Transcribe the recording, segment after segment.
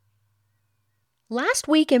Last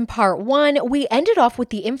week in part 1, we ended off with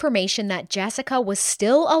the information that Jessica was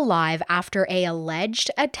still alive after an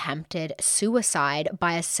alleged attempted suicide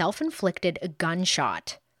by a self-inflicted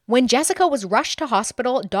gunshot. When Jessica was rushed to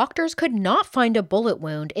hospital, doctors could not find a bullet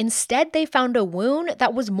wound. Instead, they found a wound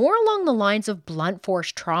that was more along the lines of blunt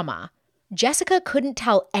force trauma. Jessica couldn't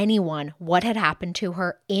tell anyone what had happened to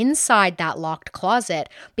her inside that locked closet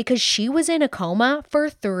because she was in a coma for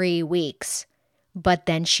 3 weeks. But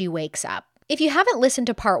then she wakes up. If you haven't listened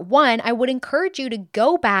to part 1, I would encourage you to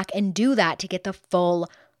go back and do that to get the full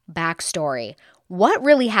backstory. What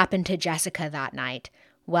really happened to Jessica that night?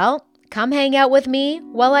 Well, come hang out with me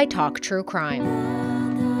while I talk true crime.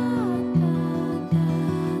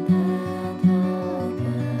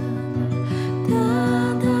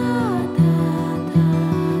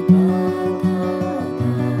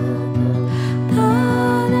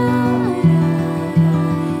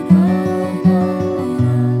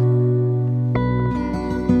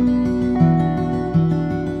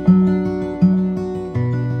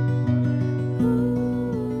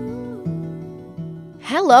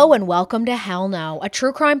 Hello and welcome to Hell No, a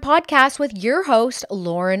true crime podcast with your host,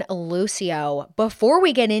 Lauren Lucio. Before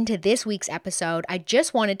we get into this week's episode, I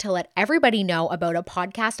just wanted to let everybody know about a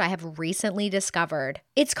podcast I have recently discovered.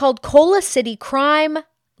 It's called Cola City Crime.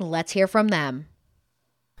 Let's hear from them.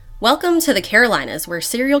 Welcome to the Carolinas, where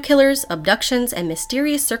serial killers, abductions, and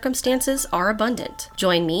mysterious circumstances are abundant.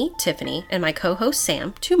 Join me, Tiffany, and my co-host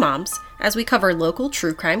Sam, two moms, as we cover local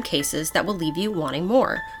true crime cases that will leave you wanting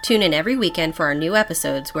more. Tune in every weekend for our new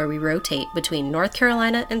episodes where we rotate between North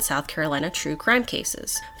Carolina and South Carolina true crime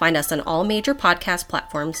cases. Find us on all major podcast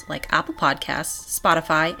platforms like Apple Podcasts,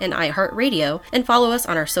 Spotify, and iHeartRadio, and follow us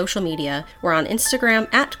on our social media. We're on Instagram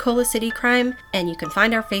at Cola City Crime, and you can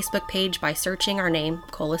find our Facebook page by searching our name,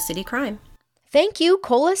 Cola City Crime. Thank you,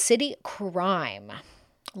 Cola City Crime.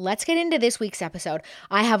 Let's get into this week's episode.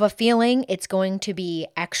 I have a feeling it's going to be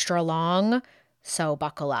extra long, so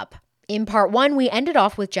buckle up. In part 1, we ended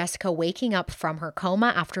off with Jessica waking up from her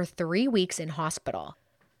coma after 3 weeks in hospital.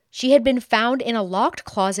 She had been found in a locked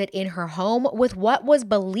closet in her home with what was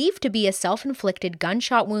believed to be a self-inflicted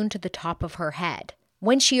gunshot wound to the top of her head.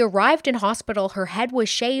 When she arrived in hospital, her head was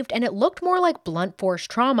shaved and it looked more like blunt force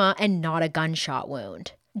trauma and not a gunshot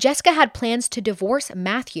wound. Jessica had plans to divorce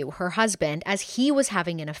Matthew, her husband, as he was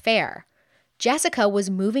having an affair. Jessica was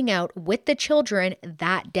moving out with the children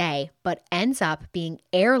that day, but ends up being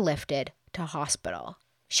airlifted to hospital.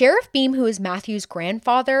 Sheriff Beam, who is Matthew's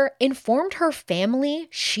grandfather, informed her family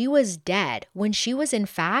she was dead when she was in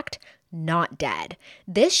fact not dead.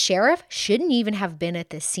 This sheriff shouldn't even have been at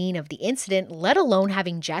the scene of the incident, let alone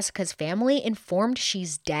having Jessica's family informed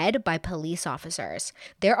she's dead by police officers.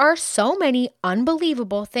 There are so many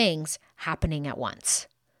unbelievable things happening at once.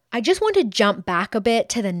 I just want to jump back a bit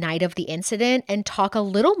to the night of the incident and talk a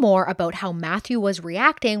little more about how Matthew was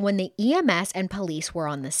reacting when the EMS and police were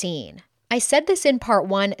on the scene. I said this in part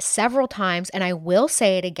 1 several times, and I will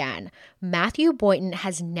say it again. Matthew Boynton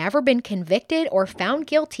has never been convicted or found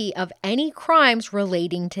guilty of any crimes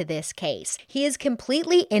relating to this case. He is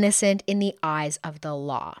completely innocent in the eyes of the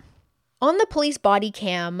law. On the police body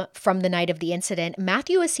cam from the night of the incident,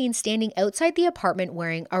 Matthew is seen standing outside the apartment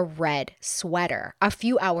wearing a red sweater. A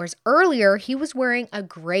few hours earlier, he was wearing a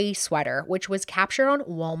gray sweater, which was captured on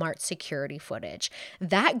Walmart security footage.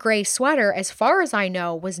 That gray sweater, as far as I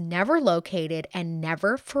know, was never located and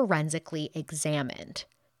never forensically examined.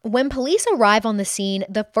 When police arrive on the scene,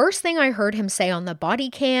 the first thing I heard him say on the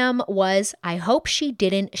body cam was, "I hope she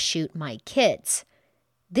didn't shoot my kids."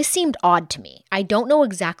 This seemed odd to me. I don't know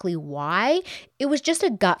exactly why. It was just a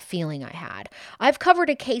gut feeling I had. I've covered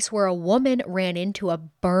a case where a woman ran into a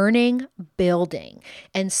burning building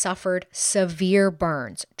and suffered severe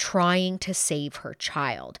burns trying to save her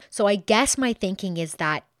child. So I guess my thinking is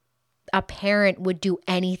that a parent would do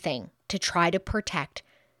anything to try to protect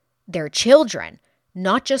their children,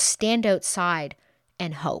 not just stand outside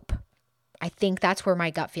and hope. I think that's where my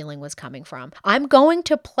gut feeling was coming from. I'm going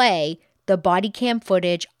to play the body cam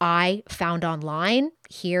footage I found online.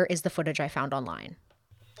 Here is the footage I found online.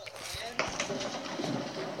 This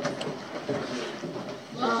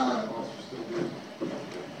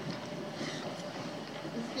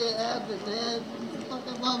can't happen, man. She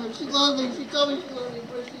fucking love her. She loved me. She told me she loved me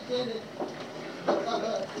before she did it.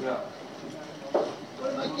 Yeah. What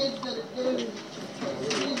are my kids gonna do?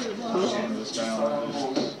 These are Pushing this down.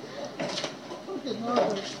 fucking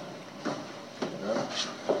love her.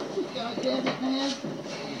 God damn it, man.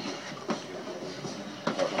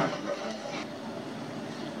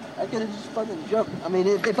 I could have just fucking jumped. I mean,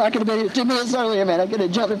 if I could have been here 2 minutes earlier, man, I could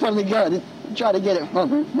have jumped in front of the gun and tried to get it from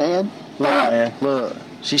her, man. Look, man, look.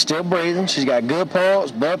 She's still breathing. She's got good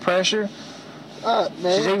pulse, blood pressure. Man.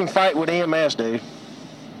 She's even fighting with EMS, dude.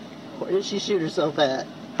 Where did she shoot herself at?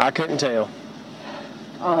 I couldn't tell.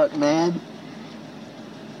 Man.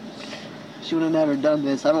 She would have never done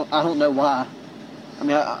this. I don't know why. I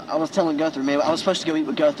mean, I was telling Guthrie, man, I was supposed to go eat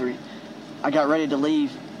with Guthrie. I got ready to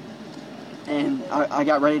leave, and I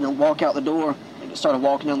got ready to walk out the door and started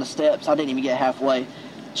walking down the steps. I didn't even get halfway.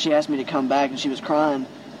 She asked me to come back, and she was crying.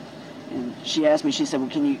 And she asked me, she said, well,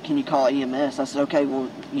 can you call EMS? I said, okay, well,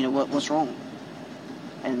 you know, what's wrong?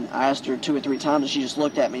 And I asked her 2 or 3 times, and she just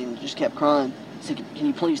looked at me and just kept crying. I said, can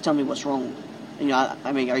you please tell me what's wrong? You know,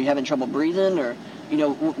 I mean, are you having trouble breathing, or, you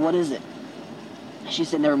know, what is it? She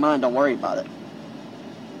said, never mind, don't worry about it.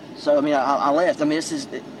 So, I mean, I left. I mean,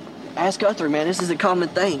 ask Guthrie, man, this is a common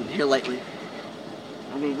thing here lately.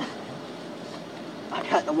 I mean, I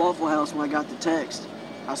got in the Waffle House when I got the text.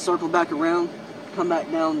 I circled back around, come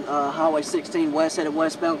back down Highway 16 west, headed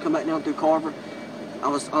westbound, come back down through Carver. I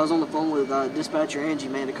was on the phone with dispatcher Angie,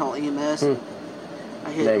 man, to call EMS.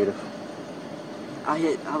 Negative.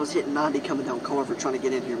 I was hitting 90 coming down Carver trying to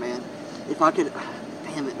get in here, man. If I could,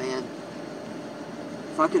 damn it, man.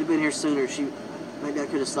 If I could have been here sooner, maybe I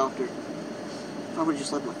could have stopped her. If I would have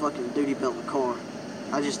just left my fucking duty belt in the car.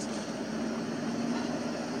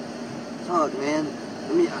 Fuck, man.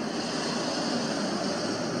 I mean,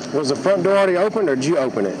 Was the front door already open, or did you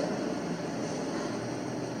open it?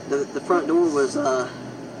 The front door was,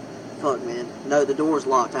 fuck, man. No, the door was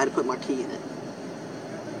locked. I had to put my key in it.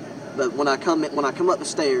 But when I come up the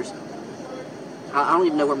stairs, I don't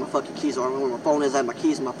even know where my fucking keys are. I don't know where my phone is. I have my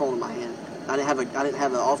keys and my phone in my hand. I didn't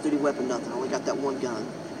have an off-duty weapon, nothing. I only got that one gun.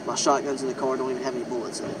 My shotgun's in the car. Don't even have any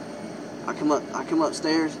bullets in it. I come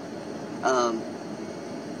upstairs. Fuck,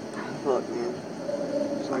 man.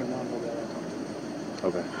 Sorry, Mom.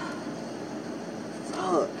 Okay.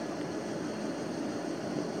 Fuck.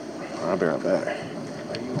 I'll be right back.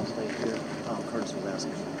 Are you gonna stay here? Curtis was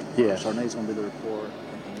asking. Yeah. Charnay's gonna do the report,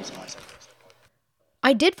 and he's gonna say.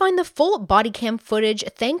 I did find the full body cam footage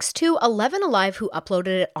thanks to 11 Alive who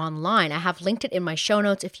uploaded it online. I have linked it in my show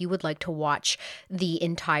notes if you would like to watch the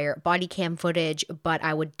entire body cam footage, but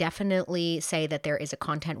I would definitely say that there is a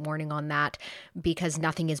content warning on that because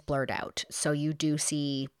nothing is blurred out. So you do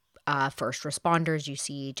see first responders, you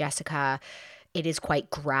see Jessica. It is quite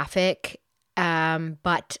graphic,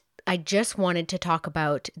 but I just wanted to talk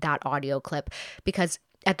about that audio clip because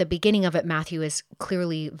at the beginning of it, Matthew is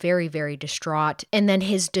clearly very, very distraught. And then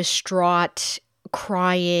his distraught,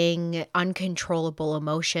 crying, uncontrollable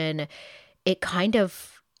emotion, it kind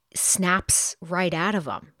of snaps right out of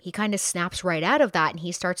him. He kind of snaps right out of that, and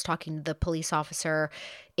he starts talking to the police officer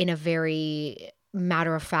in a very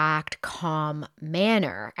matter-of-fact, calm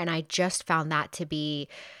manner. And I just found that to be,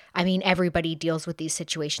 I mean, everybody deals with these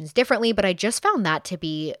situations differently, but I just found that to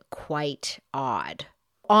be quite odd.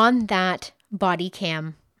 On that body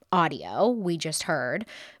cam audio we just heard,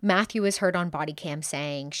 Matthew is heard on body cam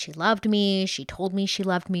saying, she loved me. She told me she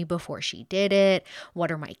loved me before she did it.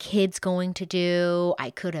 What are my kids going to do? I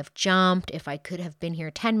could have jumped if I could have been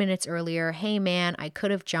here 10 minutes earlier. Hey, man, I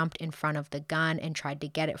could have jumped in front of the gun and tried to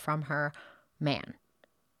get it from her. Man,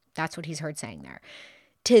 that's what he's heard saying there.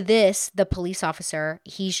 To this, the police officer,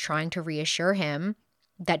 he's trying to reassure him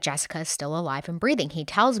that Jessica is still alive and breathing. He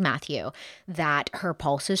tells Matthew that her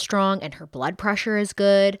pulse is strong and her blood pressure is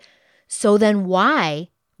good. So then why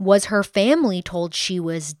was her family told she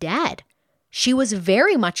was dead? She was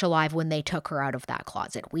very much alive when they took her out of that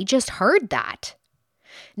closet. We just heard that.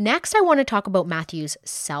 Next, I want to talk about Matthew's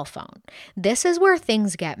cell phone. This is where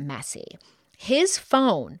things get messy. His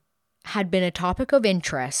phone had been a topic of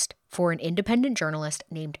interest for an independent journalist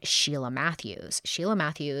named Sheila Matthews. Sheila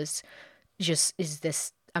Matthews just is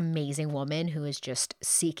this amazing woman who is just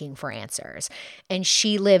seeking for answers. And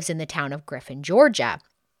she lives in the town of Griffin, Georgia,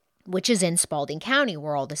 which is in Spalding County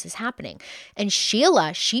where all this is happening. And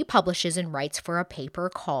Sheila, she publishes and writes for a paper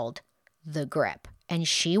called The Grip. And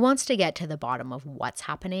she wants to get to the bottom of what's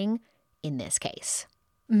happening in this case.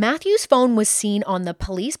 Matthew's phone was seen on the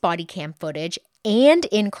police body cam footage and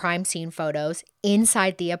in crime scene photos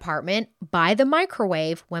inside the apartment by the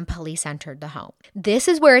microwave when police entered the home. This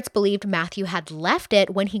is where it's believed Matthew had left it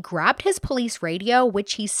when he grabbed his police radio,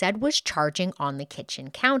 which he said was charging on the kitchen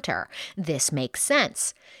counter. This makes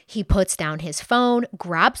sense. He puts down his phone,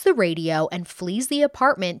 grabs the radio, and flees the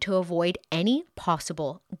apartment to avoid any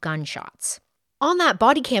possible gunshots. On that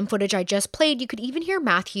body cam footage I just played, you could even hear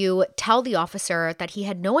Matthew tell the officer that he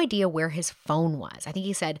had no idea where his phone was. I think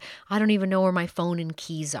he said, I don't even know where my phone and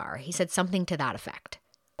keys are. He said something to that effect.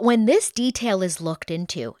 When this detail is looked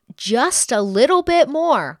into just a little bit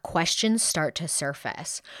more, questions start to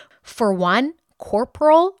surface. For one,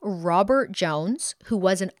 Corporal Robert Jones, who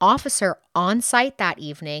was an officer on site that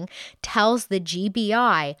evening, tells the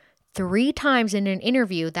GBI 3 times in an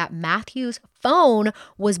interview that Matthew's phone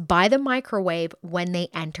was by the microwave when they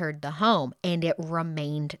entered the home, and it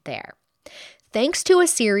remained there. Thanks to a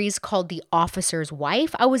series called The Officer's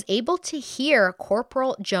Wife, I was able to hear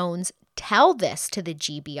Corporal Jones tell this to the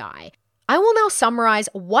GBI. I will now summarize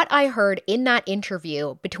what I heard in that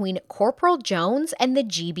interview between Corporal Jones and the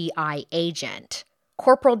GBI agent.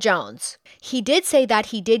 Corporal Jones, he did say that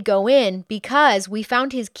he did go in because we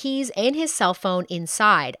found his keys and his cell phone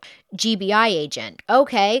inside. GBI agent,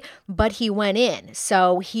 okay, but he went in,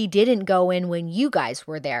 so he didn't go in when you guys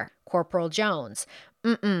were there. Corporal Jones,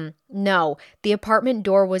 no, the apartment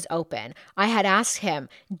door was open. I had asked him,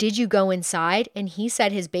 did you go inside? And he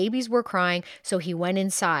said his babies were crying, so he went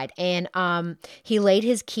inside. And he laid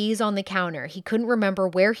his keys on the counter. He couldn't remember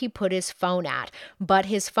where he put his phone at, but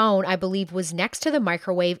his phone, I believe, was next to the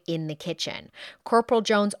microwave in the kitchen. Corporal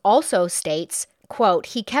Jones also states, quote,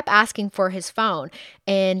 he kept asking for his phone,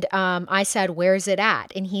 and I said, where's it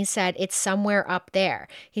at? And he said, it's somewhere up there.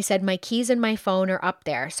 He said, my keys and my phone are up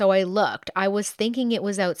there. So I looked. I was thinking it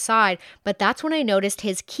was outside, but that's when I noticed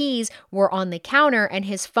his keys were on the counter and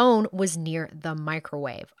his phone was near the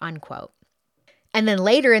microwave, unquote. And then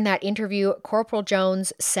later in that interview, Corporal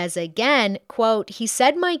Jones says again, quote, he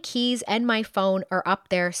said my keys and my phone are up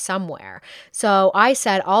there somewhere. So I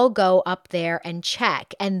said, I'll go up there and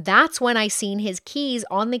check. And that's when I seen his keys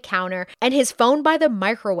on the counter and his phone by the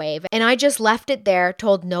microwave. And I just left it there,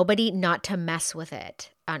 told nobody not to mess with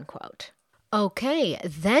it, unquote. Okay,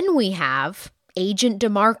 then we have Agent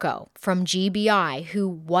DeMarco from GBI, who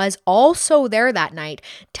was also there that night,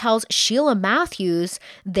 tells Sheila Matthews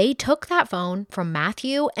they took that phone from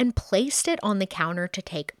Matthew and placed it on the counter to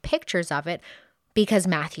take pictures of it because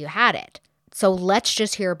Matthew had it. So let's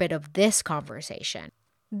just hear a bit of this conversation.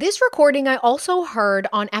 This recording I also heard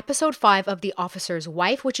on episode 5 of The Officer's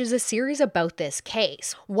Wife, which is a series about this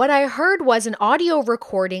case. What I heard was an audio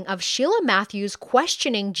recording of Sheila Matthews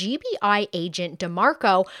questioning GBI agent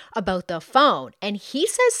DeMarco about the phone, and he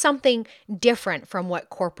says something different from what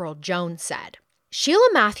Corporal Jones said. Sheila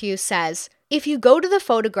Matthews says, if you go to the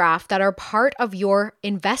photograph that are part of your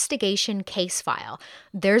investigation case file,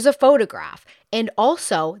 there's a photograph and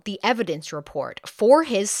also the evidence report for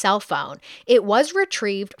his cell phone. It was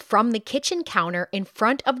retrieved from the kitchen counter in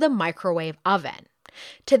front of the microwave oven.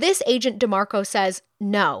 To this, Agent DeMarco says,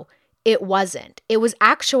 no, it wasn't. It was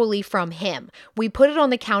actually from him. We put it on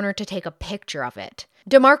the counter to take a picture of it.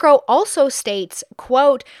 DeMarco also states,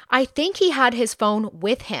 quote, I think he had his phone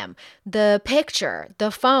with him. The picture, the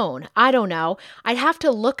phone, I don't know. I'd have to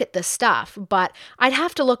look at the stuff, but I'd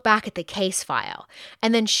have to look back at the case file.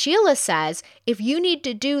 And then Sheila says, if you need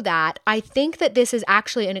to do that, I think that this is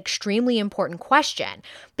actually an extremely important question,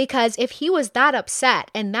 because if he was that upset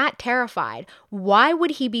and that terrified, why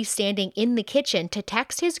would he be standing in the kitchen to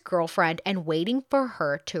text his girlfriend and waiting for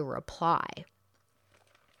her to reply?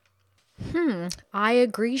 I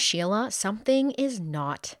agree, Sheila. Something is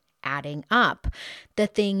not adding up. The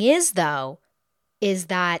thing is, though, is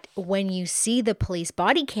that when you see the police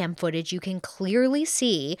body cam footage, you can clearly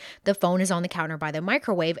see the phone is on the counter by the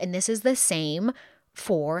microwave, and this is the same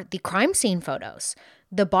for the crime scene photos.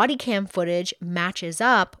 The body cam footage matches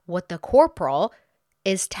up what the corporal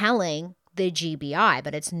is telling the GBI,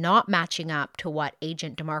 but it's not matching up to what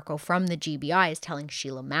Agent DeMarco from the GBI is telling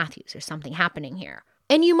Sheila Matthews. There's something happening here.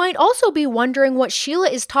 And you might also be wondering what Sheila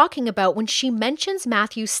is talking about when she mentions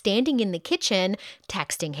Matthew standing in the kitchen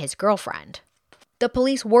texting his girlfriend. The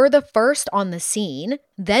police were the first on the scene,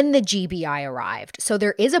 then the GBI arrived. So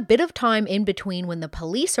there is a bit of time in between when the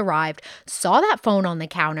police arrived, saw that phone on the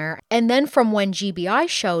counter, and then from when GBI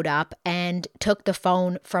showed up and took the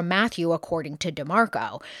phone from Matthew, according to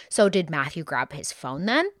DeMarco. So did Matthew grab his phone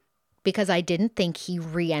then? Because I didn't think he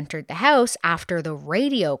re-entered the house after the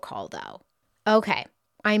radio call, though. Okay.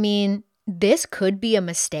 I mean, this could be a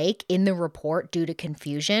mistake in the report due to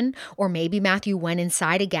confusion, or maybe Matthew went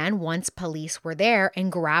inside again once police were there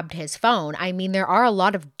and grabbed his phone. I mean, there are a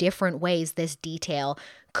lot of different ways this detail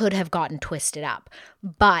could have gotten twisted up.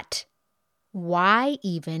 But why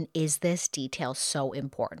even is this detail so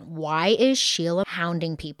important? Why is Sheila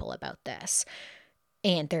hounding people about this?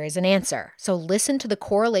 And there is an answer. So listen to the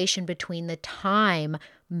correlation between the time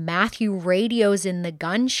Matthew radios in the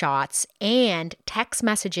gunshots and text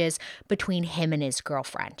messages between him and his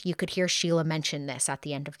girlfriend. You could hear Sheila mention this at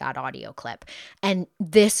the end of that audio clip. And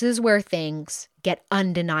this is where things get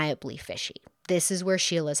undeniably fishy. This is where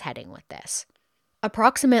Sheila's heading with this.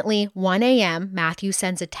 Approximately 1 a.m., Matthew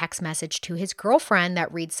sends a text message to his girlfriend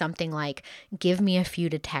that reads something like, "Give me a few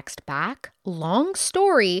to text back. Long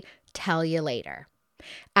story, tell you later."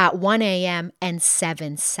 At 1 a.m. and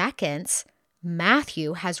 7 seconds,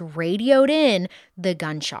 Matthew has radioed in the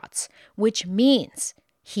gunshots, which means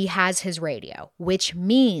he has his radio, which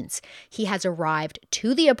means he has arrived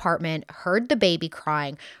to the apartment, heard the baby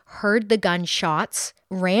crying, heard the gunshots,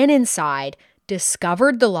 ran inside,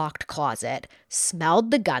 discovered the locked closet,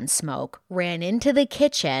 smelled the gun smoke, ran into the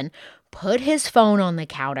kitchen, put his phone on the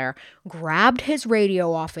counter, grabbed his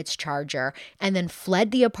radio off its charger, and then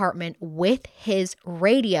fled the apartment with his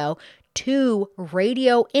radio to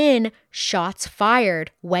radio in shots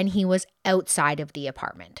fired when he was outside of the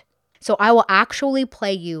apartment. So I will actually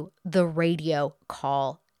play you the radio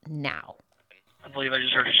call now. I believe I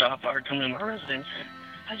just heard a shot fired coming in my residence.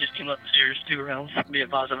 I just came up the stairs 2 rounds, be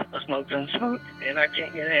advised of a smoke gun smoke, and I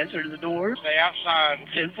can't get an answer to the door. Stay outside.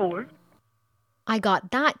 10-4. I got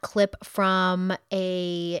that clip from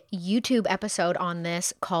a YouTube episode on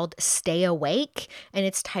this called Stay Awake, and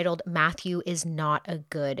it's titled Matthew is Not a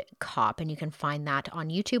Good Cop, and you can find that on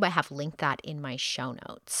YouTube. I have linked that in my show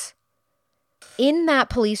notes. In that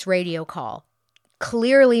police radio call,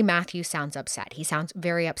 clearly Matthew sounds upset. He sounds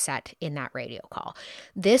very upset in that radio call.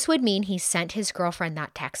 This would mean he sent his girlfriend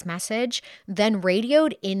that text message, then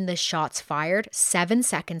radioed in the shots fired 7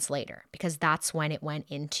 seconds later, because that's when it went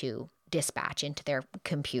into dispatch, into their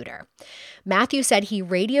computer. Matthew said he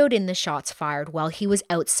radioed in the shots fired while he was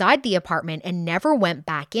outside the apartment and never went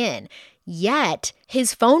back in. Yet,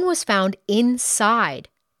 his phone was found inside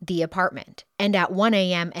the apartment. And at 1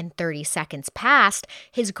 a.m. and 30 seconds past,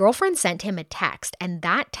 his girlfriend sent him a text, and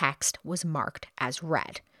that text was marked as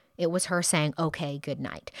read. It was her saying, "Okay, good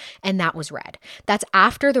night." And that was read. That's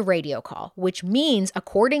after the radio call, which means,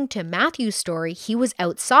 according to Matthew's story, he was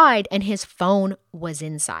outside and his phone was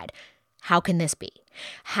inside. How can this be?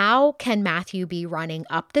 How can Matthew be running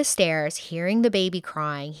up the stairs, hearing the baby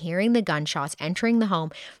crying, hearing the gunshots, entering the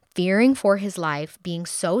home, fearing for his life, being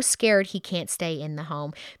so scared he can't stay in the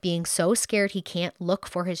home, being so scared he can't look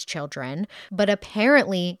for his children, but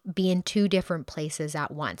apparently be in 2 different places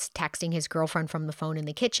at once, texting his girlfriend from the phone in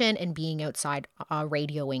the kitchen and being outside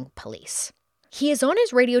radioing police? He is on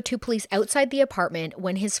his radio to police outside the apartment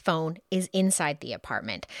when his phone is inside the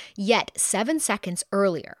apartment. Yet 7 seconds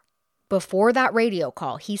earlier, before that radio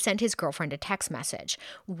call, he sent his girlfriend a text message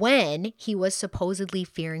when he was supposedly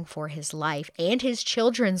fearing for his life and his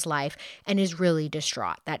children's life and is really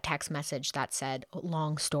distraught. That text message that said,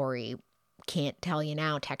 "Long story, can't tell you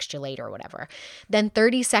now, text you later," or whatever. Then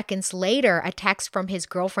 30 seconds later, a text from his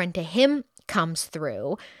girlfriend to him comes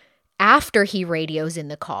through after he radios in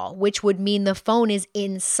the call, which would mean the phone is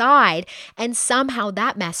inside, and somehow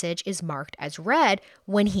that message is marked as read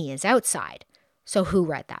when he is outside. So who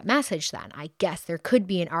read that message then? I guess there could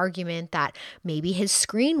be an argument that maybe his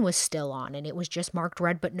screen was still on and it was just marked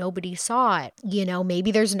red, but nobody saw it.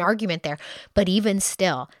 Maybe there's an argument there. But even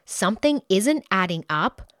still, something isn't adding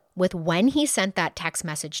up with when he sent that text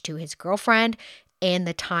message to his girlfriend and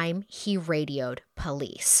the time he radioed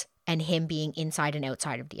police and him being inside and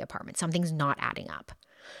outside of the apartment. Something's not adding up.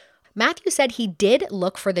 Matthew said he did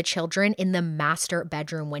look for the children in the master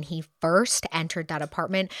bedroom when he first entered that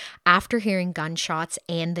apartment after hearing gunshots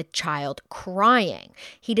and the child crying.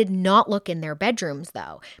 He did not look in their bedrooms,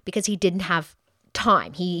 though, because he didn't have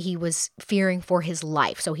time. He was fearing for his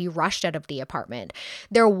life, so he rushed out of the apartment.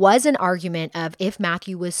 There was an argument of if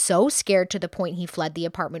Matthew was so scared to the point he fled the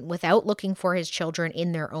apartment without looking for his children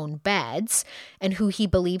in their own beds and who he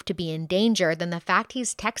believed to be in danger, then the fact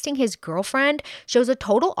he's texting his girlfriend shows a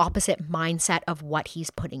total opposite mindset of what he's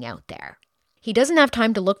putting out there. He doesn't have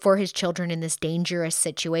time to look for his children in this dangerous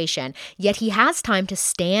situation, yet he has time to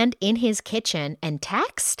stand in his kitchen and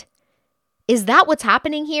text? Is that what's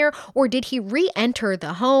happening here, or did he re-enter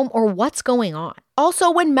the home, or what's going on?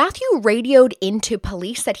 Also, when Matthew radioed into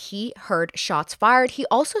police that he heard shots fired, he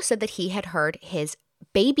also said that he had heard his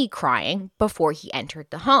baby crying before he entered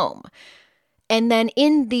the home. And then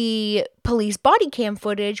in the police body cam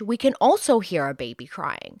footage, we can also hear a baby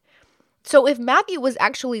crying. So if Matthew was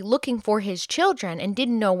actually looking for his children and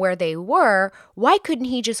didn't know where they were, why couldn't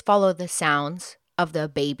he just follow the sounds of the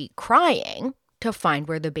baby crying to find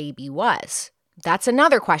where the baby was? That's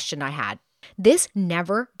another question I had. This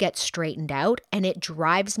never gets straightened out, and it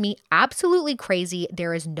drives me absolutely crazy.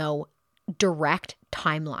 There is no direct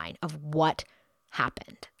timeline of what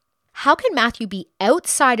happened. How can Matthew be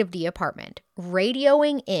outside of the apartment,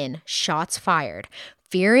 radioing in shots fired,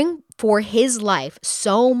 fearing for his life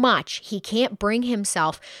so much he can't bring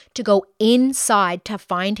himself to go inside to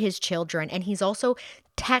find his children, and he's also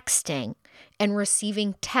texting and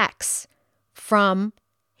receiving texts from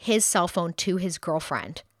his cell phone to his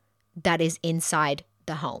girlfriend that is inside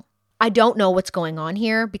the home. I don't know what's going on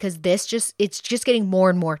here because it's just getting more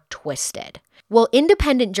and more twisted. Well,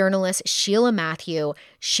 independent journalist Sheila Matthew,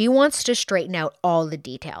 she wants to straighten out all the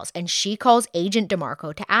details, and she calls Agent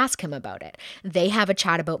DeMarco to ask him about it. They have a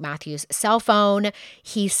chat about Matthew's cell phone.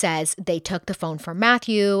 He says they took the phone from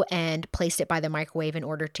Matthew and placed it by the microwave in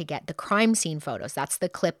order to get the crime scene photos. That's the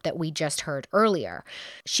clip that we just heard earlier.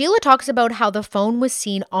 Sheila talks about how the phone was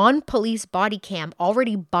seen on police body cam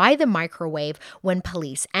already by the microwave when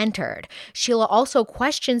police entered. Sheila also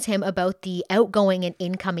questions him about the outgoing and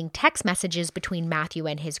incoming text messages between Matthew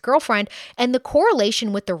and his girlfriend and the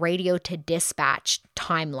correlation with the radio to dispatch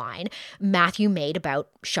timeline Matthew made about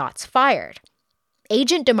shots fired.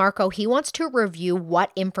 Agent DeMarco, he wants to review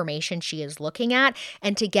what information she is looking at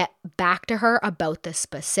and to get back to her about the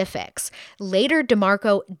specifics. Later,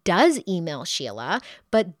 DeMarco does email Sheila,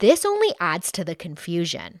 but this only adds to the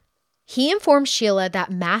confusion. He informs Sheila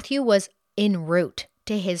that Matthew was en route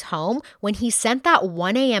to his home when he sent that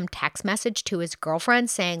 1 a.m. text message to his girlfriend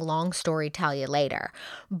saying, "Long story, tell you later."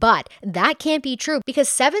 But that can't be true because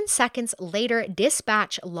 7 seconds later,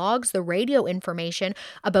 dispatch logs the radio information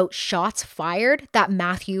about shots fired that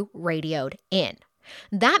Matthew radioed in.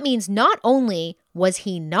 That means not only was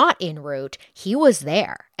he not en route, he was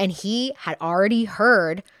there and he had already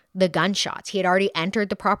heard the gunshots. He had already entered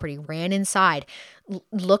the property, ran inside,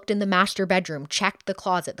 looked in the master bedroom, checked the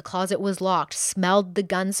closet. The closet was locked, smelled the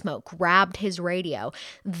gun smoke, grabbed his radio,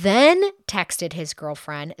 then texted his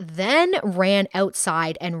girlfriend, then ran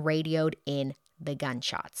outside and radioed in the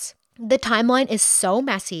gunshots. The timeline is so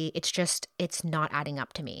messy, it's not adding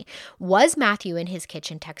up to me. Was Matthew in his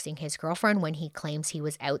kitchen texting his girlfriend when he claims he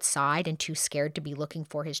was outside and too scared to be looking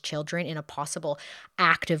for his children in a possible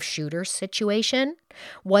active shooter situation?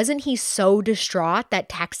 Wasn't he so distraught that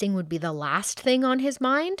texting would be the last thing on his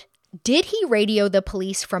mind? Did he radio the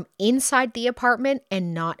police from inside the apartment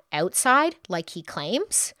and not outside, like he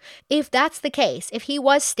claims? If that's the case, if he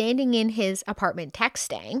was standing in his apartment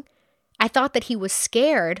texting, I thought that he was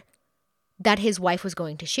scared that his wife was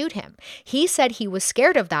going to shoot him. He said he was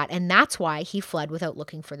scared of that, and that's why he fled without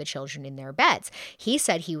looking for the children in their beds. He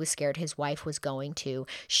said he was scared his wife was going to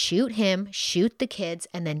shoot him, shoot the kids,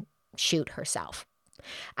 and then shoot herself.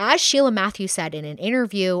 As Sheila Matthews said in an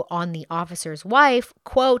interview on The Officer's Wife,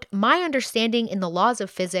 quote, "My understanding in the laws of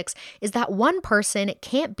physics is that one person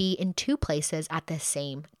can't be in two places at the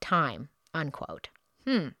same time," unquote.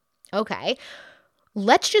 Okay.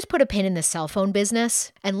 Let's just put a pin in the cell phone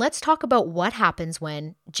business and let's talk about what happens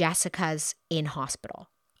when Jessica's in hospital,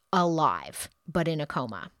 alive, but in a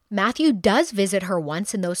coma. Matthew does visit her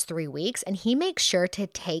once in those 3 weeks, and he makes sure to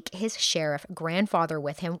take his sheriff grandfather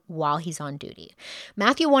with him while he's on duty.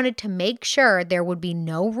 Matthew wanted to make sure there would be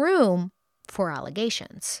no room for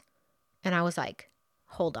allegations. And I was like,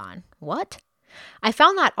 hold on, what? I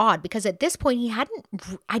found that odd because at this point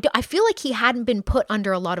I feel like he hadn't been put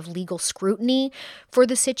under a lot of legal scrutiny for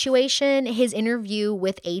the situation. His interview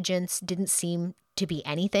with agents didn't seem to be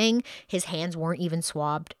anything. His hands weren't even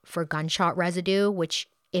swabbed for gunshot residue, which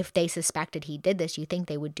if they suspected he did this, you think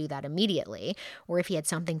they would do that immediately. Or if he had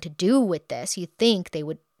something to do with this, you think they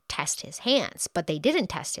would test his hands, but they didn't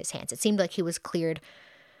test his hands. It seemed like he was cleared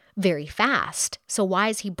very fast. So why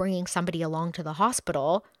is he bringing somebody along to the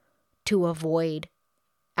hospital to avoid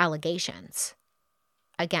allegations?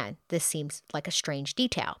 Again, this seems like a strange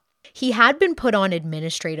detail. He had been put on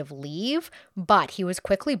administrative leave, but he was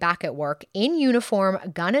quickly back at work in uniform,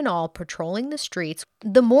 gun and all, patrolling the streets.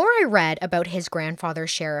 The more I read about his grandfather,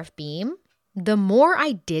 Sheriff Beam, the more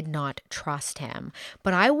I did not trust him,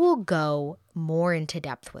 but I will go more into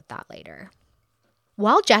depth with that later.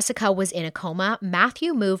 While Jessica was in a coma,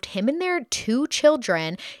 Matthew moved him and their 2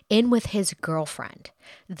 children in with his girlfriend.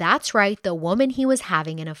 That's right, the woman he was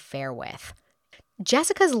having an affair with.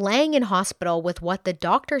 Jessica's laying in hospital with what the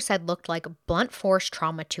doctor said looked like blunt force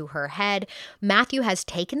trauma to her head. Matthew has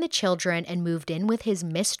taken the children and moved in with his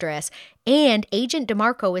mistress, and Agent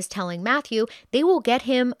DeMarco is telling Matthew they will get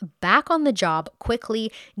him back on the job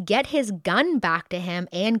quickly, get his gun back to him,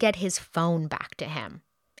 and get his phone back to him.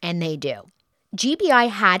 And they do. GBI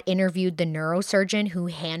had interviewed the neurosurgeon who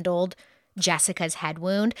handled Jessica's head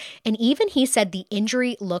wound, and even he said the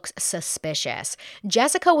injury looks suspicious.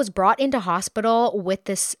 Jessica was brought into hospital with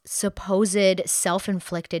this supposed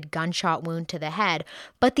self-inflicted gunshot wound to the head,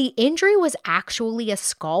 but the injury was actually a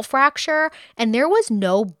skull fracture, and there was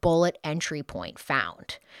no bullet entry point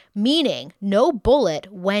found, meaning no bullet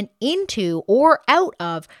went into or out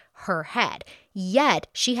of her head, yet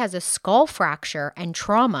she has a skull fracture and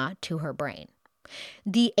trauma to her brain.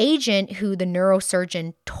 The agent who the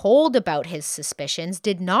neurosurgeon told about his suspicions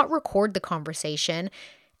did not record the conversation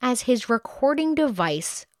as his recording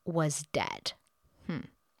device was dead.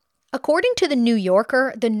 According to the New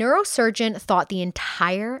Yorker, the neurosurgeon thought the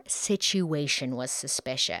entire situation was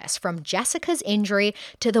suspicious, from Jessica's injury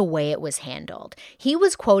to the way it was handled. He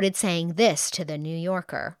was quoted saying this to the New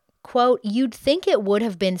Yorker, quote, "You'd think it would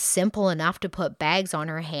have been simple enough to put bags on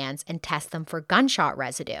her hands and test them for gunshot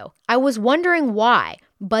residue. I was wondering why,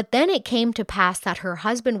 but then it came to pass that her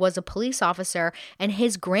husband was a police officer and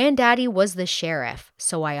his granddaddy was the sheriff,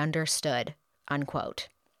 so I understood," unquote.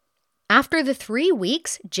 After the 3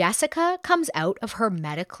 weeks, Jessica comes out of her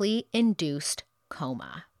medically induced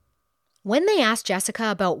coma. When they asked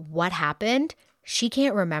Jessica about what happened, she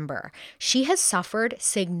can't remember. She has suffered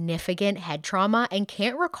significant head trauma and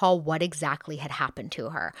can't recall what exactly had happened to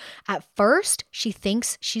her. At first, she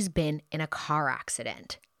thinks she's been in a car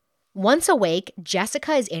accident. Once awake,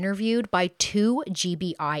 Jessica is interviewed by 2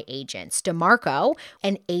 GBI agents, DeMarco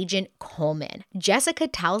and Agent Coleman. Jessica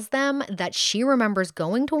tells them that she remembers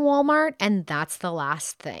going to Walmart, and that's the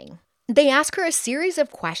last thing. They ask her a series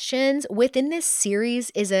of questions. Within this series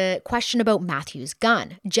is a question about Matthew's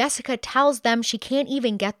gun. Jessica tells them she can't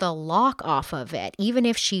even get the lock off of it, even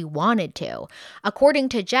if she wanted to. According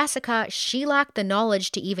to Jessica, she lacked the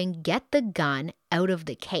knowledge to even get the gun out of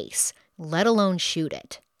the case, let alone shoot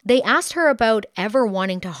it. They asked her about ever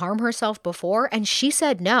wanting to harm herself before, and she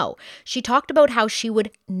said no. She talked about how she would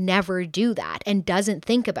never do that and doesn't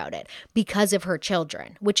think about it because of her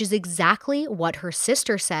children, which is exactly what her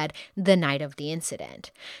sister said the night of the incident.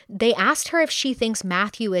 They asked her if she thinks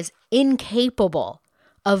Matthew is incapable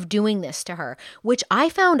of doing this to her, which I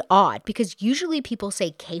found odd because usually people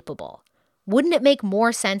say capable. Wouldn't it make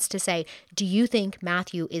more sense to say, do you think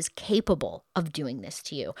Matthew is capable of doing this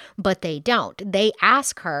to you? But they don't. They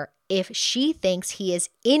ask her if she thinks he is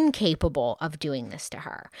incapable of doing this to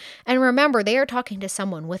her. And remember, they are talking to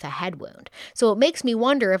someone with a head wound. So it makes me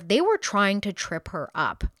wonder if they were trying to trip her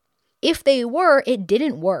up. If they were, it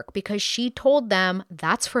didn't work because she told them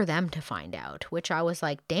that's for them to find out, which I was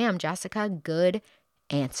like, damn, Jessica, good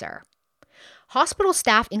answer. Hospital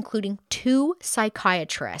staff, including 2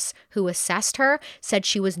 psychiatrists who assessed her, said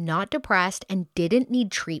she was not depressed and didn't need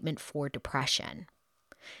treatment for depression.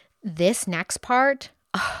 This next part,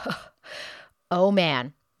 oh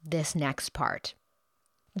man, this next part.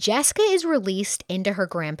 Jessica is released into her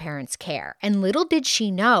grandparents' care, and little did she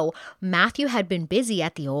know Matthew had been busy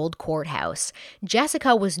at the old courthouse.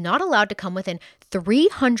 Jessica was not allowed to come within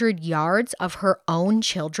 300 yards of her own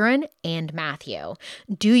children and Matthew.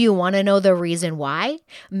 Do you want to know the reason why?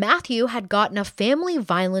 Matthew had gotten a family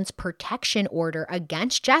violence protection order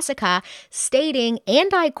against Jessica stating,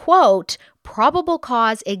 and I quote, "Probable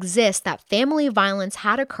cause exists that family violence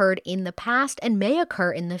had occurred in the past and may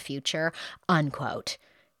occur in the future," unquote.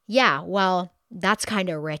 Yeah, well, that's kind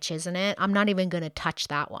of rich, isn't it? I'm not even going to touch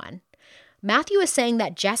that one. Matthew is saying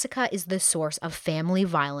that Jessica is the source of family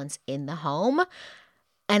violence in the home,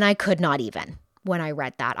 and I could not even. When I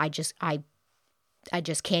read that, I just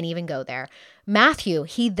can't even go there. Matthew,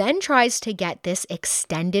 he then tries to get this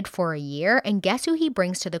extended for a year, and guess who he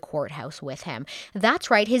brings to the courthouse with him?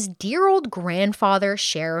 That's right, his dear old grandfather,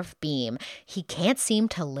 Sheriff Beam. He can't seem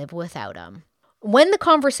to live without him. When the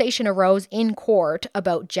conversation arose in court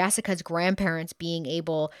about Jessica's grandparents being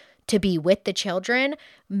able to be with the children,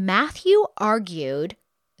 Matthew argued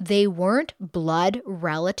they weren't blood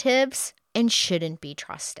relatives and shouldn't be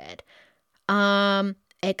trusted.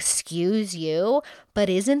 Excuse you, but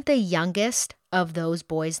isn't the youngest of those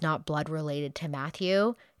boys not blood related to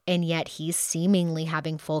Matthew? And yet he's seemingly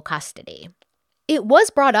having full custody. It was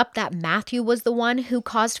brought up that Matthew was the one who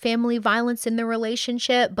caused family violence in the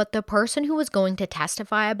relationship, but the person who was going to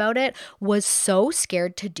testify about it was so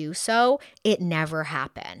scared to do so, it never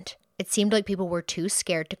happened. It seemed like people were too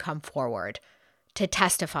scared to come forward to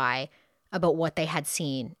testify about what they had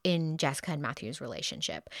seen in Jessica and Matthew's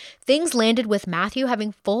relationship. Things landed with Matthew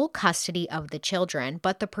having full custody of the children,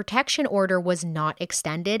 but the protection order was not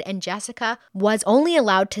extended, and Jessica was only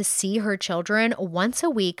allowed to see her children once a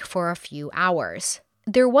week for a few hours.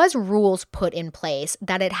 There was rules put in place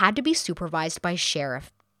that it had to be supervised by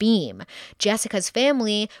Sheriff Beam. Jessica's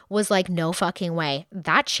family was like, no fucking way.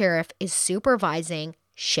 That sheriff is supervising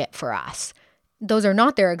shit for us. Those are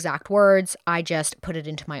not their exact words. I just put it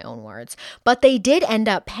into my own words. But they did end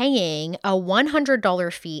up paying a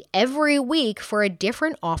 $100 fee every week for a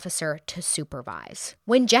different officer to supervise.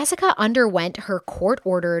 When Jessica underwent her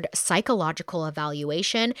court-ordered psychological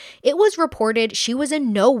evaluation, it was reported she was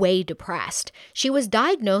in no way depressed. She was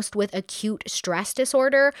diagnosed with acute stress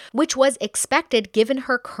disorder, which was expected given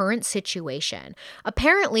her current situation.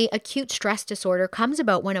 Apparently, acute stress disorder comes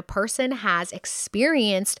about when a person has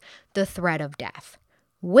experienced the threat of death,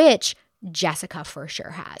 which Jessica for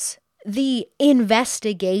sure has. The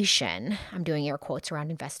investigation, I'm doing air quotes around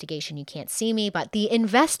investigation, you can't see me, but the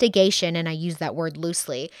investigation, and I use that word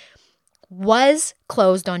loosely, was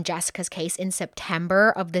closed on Jessica's case in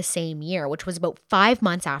September of the same year, which was about 5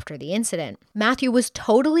 months after the incident. Matthew was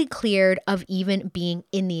totally cleared of even being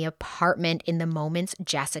in the apartment in the moments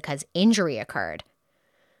Jessica's injury occurred.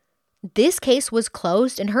 This case was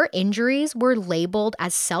closed and her injuries were labeled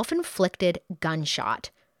as self-inflicted gunshot.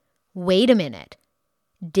 Wait a minute.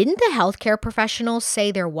 Didn't the healthcare professionals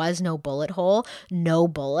say there was no bullet hole, no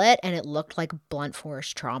bullet, and it looked like blunt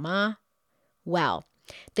force trauma? Well,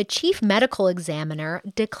 the chief medical examiner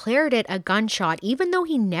declared it a gunshot even though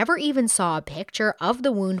he never even saw a picture of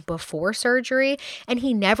the wound before surgery and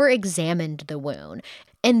he never examined the wound.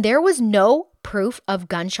 And there was no proof of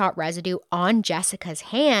gunshot residue on Jessica's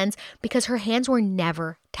hands because her hands were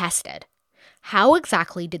never tested. How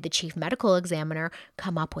exactly did the chief medical examiner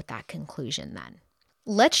come up with that conclusion then?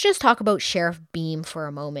 Let's just talk about Sheriff Beam for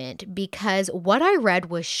a moment because what I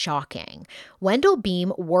read was shocking. Wendell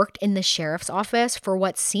Beam worked in the sheriff's office for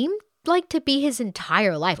what seemed like to be his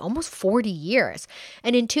entire life, almost 40 years.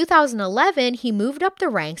 And in 2011, he moved up the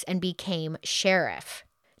ranks and became sheriff.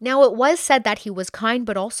 Now, it was said that he was kind,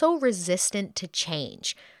 but also resistant to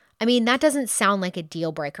change. I mean, that doesn't sound like a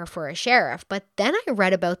deal breaker for a sheriff, but then I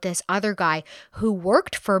read about this other guy who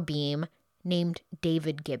worked for Beam named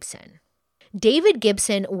David Gibson. David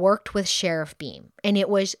Gibson worked with Sheriff Beam, and it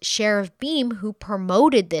was Sheriff Beam who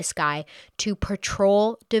promoted this guy to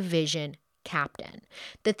patrol division captain.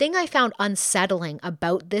 The thing I found unsettling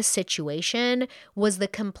about this situation was the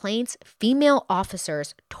complaints female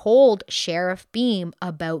officers told Sheriff Beam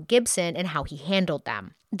about Gibson and how he handled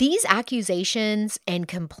them. These accusations and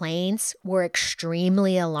complaints were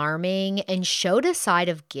extremely alarming and showed a side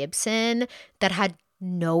of Gibson that had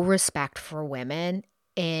no respect for women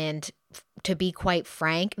and, to be quite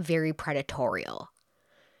frank, very predatorial.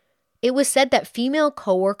 It was said that female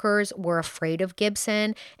coworkers were afraid of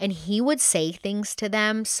Gibson and he would say things to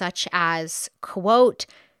them such as, quote,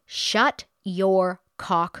 "Shut your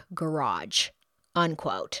cock garage,"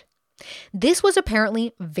 unquote. This was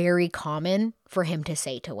apparently very common for him to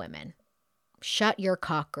say to women. Shut your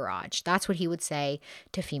cock garage. That's what he would say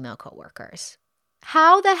to female coworkers.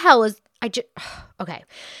 How the hell is... Okay.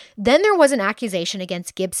 Then there was an accusation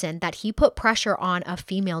against Gibson that he put pressure on a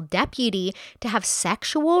female deputy to have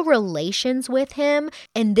sexual relations with him,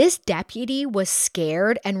 and this deputy was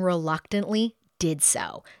scared and reluctantly did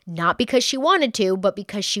so. Not because she wanted to, but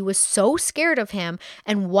because she was so scared of him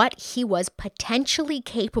and what he was potentially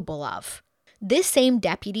capable of. This same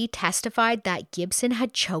deputy testified that Gibson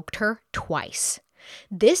had choked her twice.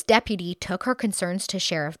 This deputy took her concerns to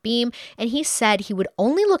Sheriff Beam, and he said he would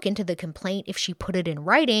only look into the complaint if she put it in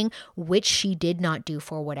writing, which she did not do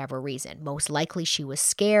for whatever reason. Most likely she was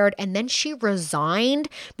scared, and then she resigned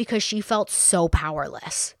because she felt so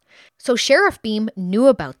powerless. So Sheriff Beam knew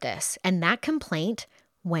about this, and that complaint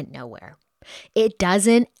went nowhere. It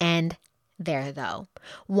doesn't end there, though.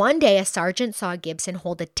 One day, a sergeant saw Gibson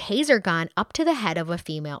hold a taser gun up to the head of a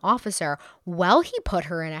female officer while he put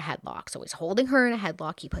her in a headlock. So he's holding her in a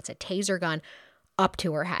headlock. He puts a taser gun up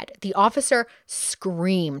to her head. The officer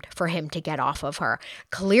screamed for him to get off of her.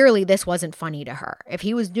 Clearly, this wasn't funny to her. If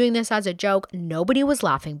he was doing this as a joke, nobody was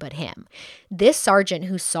laughing but him. This sergeant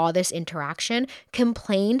who saw this interaction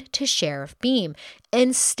complained to Sheriff Beam,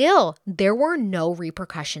 and still, there were no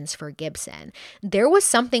repercussions for Gibson. There was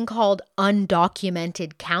something called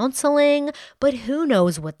undocumented counseling, but who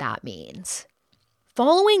knows what that means.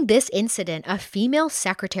 Following this incident, a female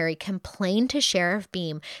secretary complained to Sheriff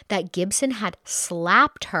Beam that Gibson had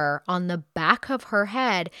slapped her on the back of her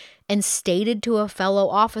head and stated to a fellow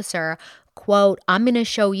officer, quote, "I'm going to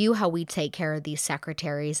show you how we take care of these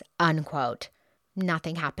secretaries," unquote.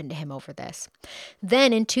 Nothing happened to him over this.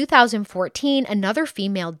 Then in 2014, another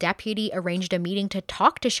female deputy arranged a meeting to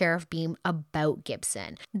talk to Sheriff Beam about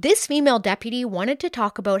Gibson. This female deputy wanted to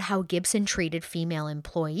talk about how Gibson treated female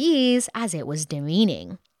employees as it was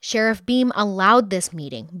demeaning. Sheriff Beam allowed this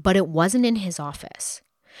meeting, but it wasn't in his office.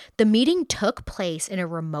 The meeting took place in a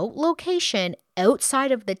remote location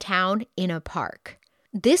outside of the town in a park.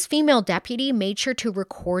 This female deputy made sure to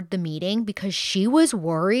record the meeting because she was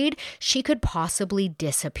worried she could possibly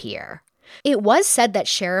disappear. It was said that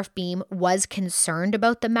Sheriff Beam was concerned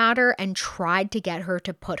about the matter and tried to get her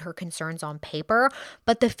to put her concerns on paper,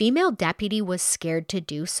 but the female deputy was scared to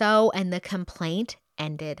do so, and the complaint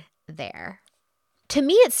ended there. To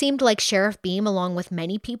me, it seemed like Sheriff Beam, along with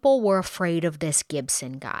many people, were afraid of this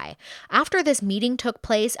Gibson guy. After this meeting took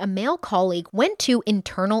place, a male colleague went to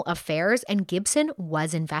Internal Affairs and Gibson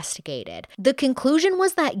was investigated. The conclusion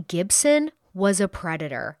was that Gibson was a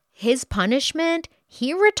predator. His punishment,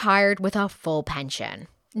 he retired with a full pension.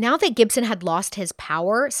 Now that Gibson had lost his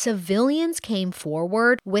power, civilians came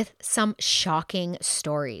forward with some shocking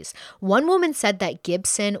stories. One woman said that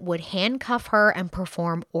Gibson would handcuff her and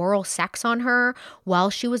perform oral sex on her while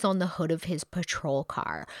she was on the hood of his patrol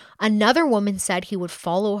car. Another woman said he would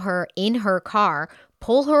follow her in her car,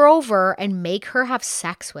 pull her over, and make her have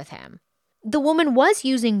sex with him. The woman was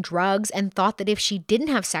using drugs and thought that if she didn't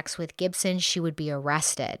have sex with Gibson, she would be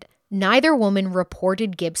arrested. Neither woman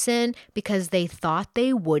reported Gibson because they thought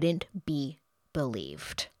they wouldn't be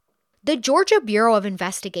believed. The Georgia Bureau of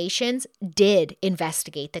Investigations did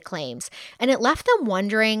investigate the claims, and it left them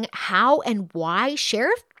wondering how and why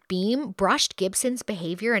Sheriff Beam brushed Gibson's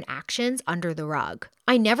behavior and actions under the rug.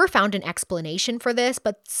 I never found an explanation for this,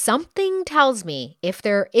 but something tells me, if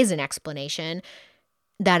there is an explanation,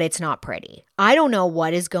 that it's not pretty. I don't know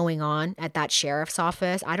what is going on at that sheriff's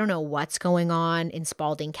office. I don't know what's going on in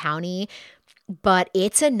Spalding County, but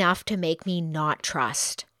it's enough to make me not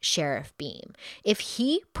trust Sheriff Beam. If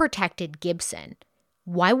he protected Gibson,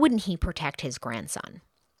 why wouldn't he protect his grandson?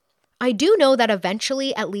 I do know that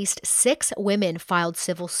eventually at least 6 women filed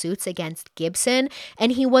civil suits against Gibson,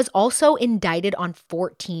 and he was also indicted on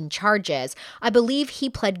 14 charges. I believe he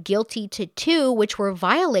pled guilty to 2, which were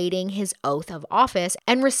violating his oath of office,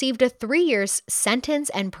 and received a 3-year sentence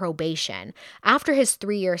and probation. After his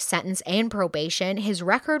 3-year sentence and probation, his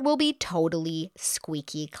record will be totally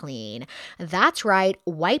squeaky clean. That's right,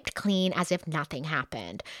 wiped clean as if nothing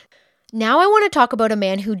happened. Now I want to talk about a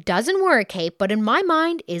man who doesn't wear a cape, but in my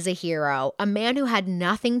mind is a hero. A man who had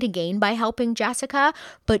nothing to gain by helping Jessica,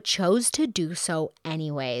 but chose to do so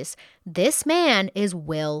anyways. This man is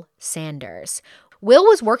Will Sanders. Will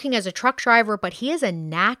was working as a truck driver, but he has a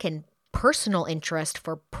knack and personal interest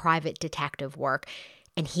for private detective work.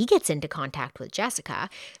 And he gets into contact with Jessica.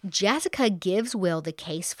 Jessica gives Will the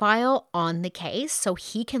case file on the case so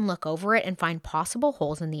he can look over it and find possible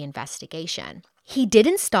holes in the investigation. He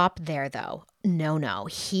didn't stop there, though. No.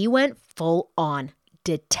 He went full on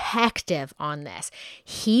detective on this.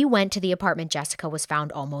 He went to the apartment Jessica was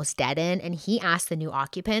found almost dead in, and he asked the new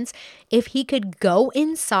occupants if he could go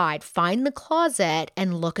inside, find the closet,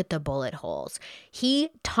 and look at the bullet holes. He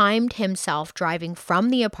timed himself driving from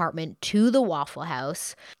the apartment to the Waffle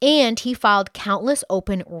House, and he filed countless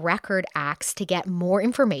open record acts to get more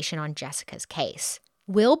information on Jessica's case.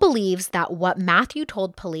 Will believes that what Matthew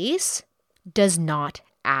told police does not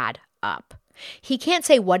add up. He can't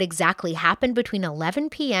say what exactly happened between 11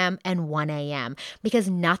 p.m. and 1 a.m. because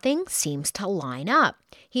nothing seems to line up.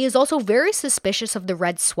 He is also very suspicious of the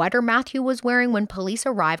red sweater Matthew was wearing when police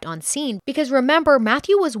arrived on scene because remember,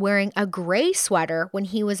 Matthew was wearing a gray sweater when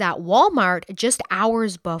he was at Walmart just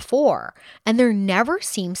hours before, and there never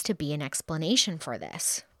seems to be an explanation for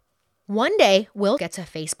this. One day, Will gets a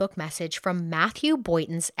Facebook message from Matthew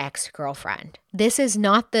Boynton's ex-girlfriend. This is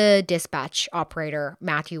not the dispatch operator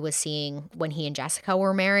Matthew was seeing when he and Jessica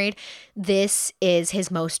were married. This is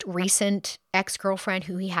his most recent ex-girlfriend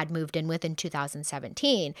who he had moved in with in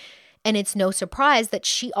 2017. And it's no surprise that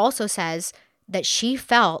she also says that she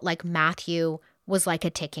felt like Matthew was like a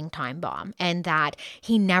ticking time bomb and that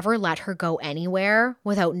he never let her go anywhere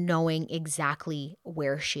without knowing exactly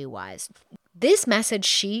where she was. This message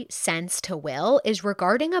she sends to Will is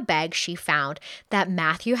regarding a bag she found that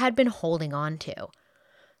Matthew had been holding on to.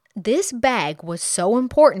 This bag was so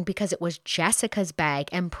important because it was Jessica's bag,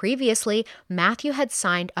 and previously Matthew had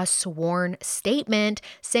signed a sworn statement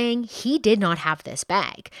saying he did not have this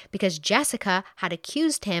bag because Jessica had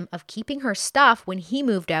accused him of keeping her stuff when he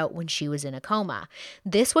moved out when she was in a coma.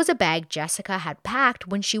 This was a bag Jessica had packed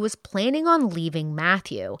when she was planning on leaving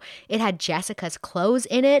Matthew. It had Jessica's clothes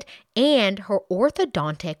in it and her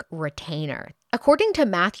orthodontic retainer. According to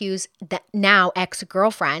Matthew's now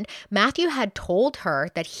ex-girlfriend, Matthew had told her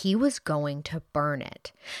that he was going to burn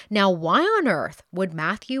it. Now, why on earth would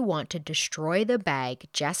Matthew want to destroy the bag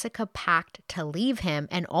Jessica packed to leave him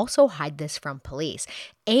and also hide this from police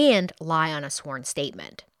and lie on a sworn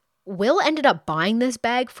statement? Will ended up buying this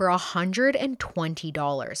bag for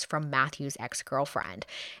 $120 from Matthew's ex-girlfriend.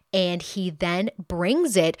 And he then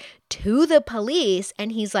brings it to the police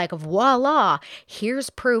and he's like, voila,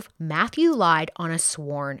 here's proof Matthew lied on a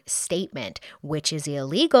sworn statement, which is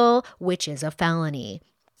illegal, which is a felony.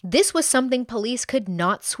 This was something police could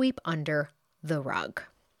not sweep under the rug.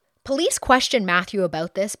 Police question Matthew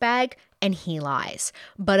about this bag, and he lies.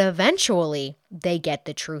 But eventually, they get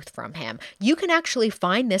the truth from him. You can actually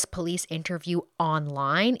find this police interview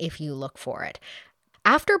online if you look for it.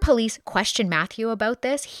 After police question Matthew about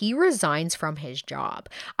this, he resigns from his job.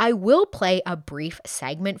 I will play a brief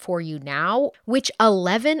segment for you now, which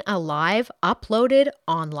 11 Alive uploaded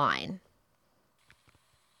online.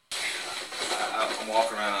 I'm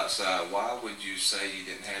walking around outside. Why would you say you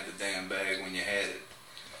didn't have the damn bag when you had it?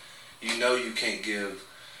 You know you can't give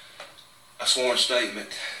a sworn statement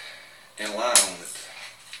and lie on it.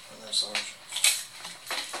 No, Sarge.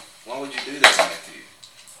 Why would you do that, Matthew?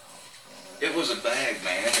 It was a bag,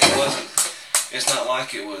 man. It wasn't. It's not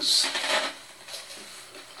like it was.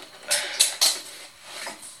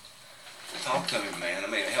 Talk to me, man. I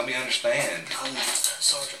mean, help me understand.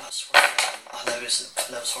 Sarge, I swear, I know it's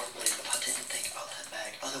hard to believe, but I didn't think about that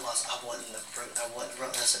bag. Otherwise, I wouldn't have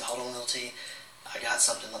wrote. I said, hold on, LT. I got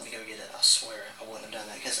something, let me go get it. I swear I wouldn't have done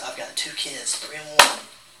that because I've got 2 kids, 3 and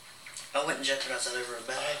 1. I wouldn't jeopardize that over a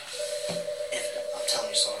bag. I'm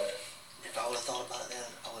telling you, Sarge, if I would have thought about it then,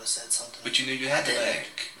 I would have said something. But you knew you had the bag.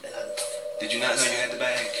 Did you not know you had the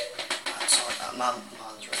bag? I'm sorry, my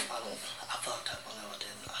mind's right. I fucked up. I know I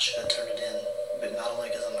did. I should have turned it in, but not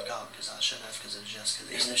only because I'm a cop, because I shouldn't have, because it was just,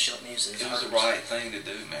 because even if she let me use it, It was the right thing to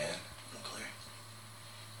do, man. I'm clear.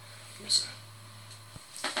 Yes, sir.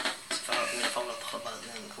 If I would have thought about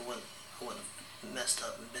it then, I wouldn't have messed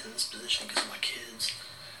up and been in this position because of my kids.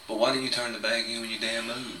 But why didn't you turn the bag in when you damn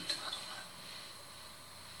moved?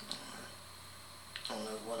 I don't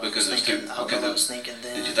know what Because I was thinking. I don't know what I was thinking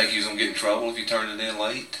then. Did you think you was going to get in trouble if you turned it in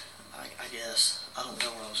late? I guess. I don't know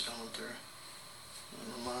what I was going through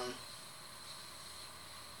in my mind.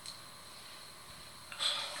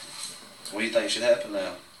 What do you think should happen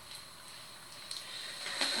now?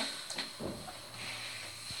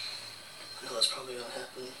 I know that's probably going to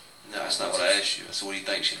happen. No, that's not what I asked you. So what do you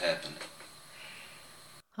think should happen?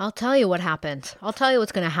 I'll tell you what happened. I'll tell you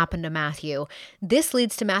what's going to happen to Matthew. This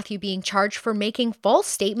leads to Matthew being charged for making false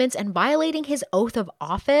statements and violating his oath of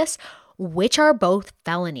office, which are both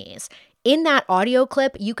felonies. In that audio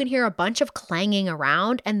clip, you can hear a bunch of clanging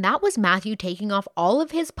around, and that was Matthew taking off all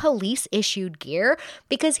of his police-issued gear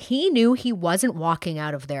because he knew he wasn't walking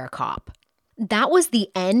out of their cop. That was the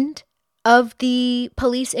end of the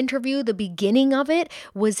police interview. The beginning of it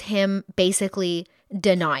was him basically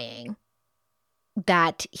denying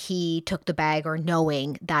that he took the bag or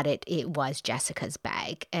knowing that it was Jessica's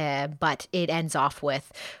bag. But it ends off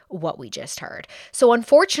with what we just heard. So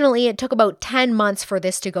unfortunately, it took about 10 months for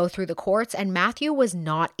this to go through the courts, and Matthew was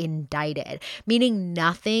not indicted, meaning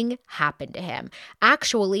nothing happened to him.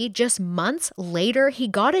 Actually, just months later, he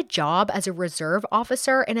got a job as a reserve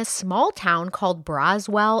officer in a small town called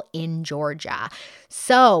Braswell in Georgia.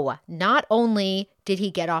 So not only did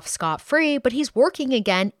he get off scot-free, but he's working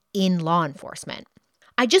again in law enforcement.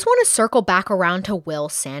 I just want to circle back around to Will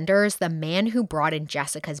Sanders, the man who brought in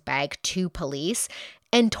Jessica's bag to police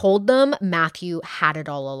and told them Matthew had it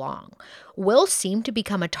all along. Will seemed to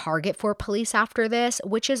become a target for police after this,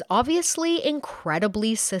 which is obviously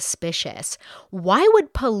incredibly suspicious. Why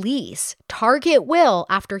would police target Will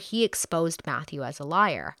after he exposed Matthew as a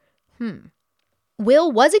liar?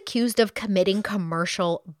 Will was accused of committing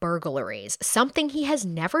commercial burglaries, something he has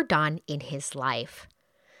never done in his life.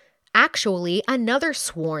 Actually, another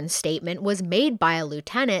sworn statement was made by a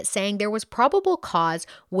lieutenant saying there was probable cause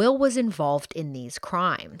Will was involved in these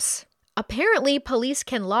crimes. Apparently, police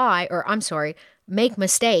can make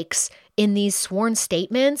mistakes in these sworn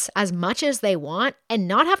statements as much as they want and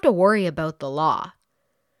not have to worry about the law.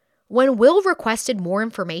 When Will requested more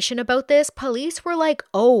information about this, police were like,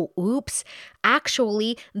 oh, oops,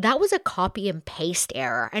 actually, that was a copy and paste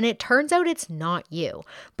error, and it turns out it's not you.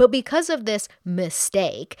 But because of this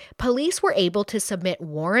mistake, police were able to submit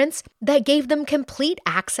warrants that gave them complete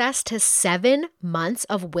access to 7 months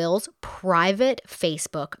of Will's private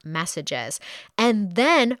Facebook messages, and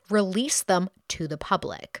then released them to the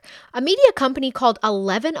public. A media company called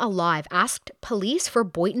 11 Alive asked police for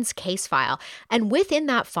Boynton's case file, and within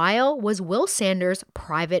that file was Will Sanders'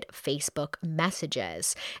 private Facebook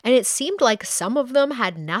messages. And it seemed like some of them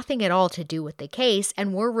had nothing at all to do with the case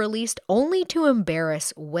and were released only to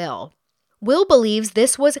embarrass Will. Will believes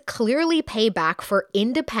this was clearly payback for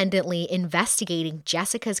independently investigating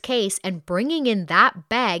Jessica's case and bringing in that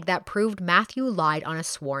bag that proved Matthew lied on a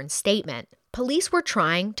sworn statement. Police were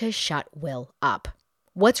trying to shut Will up.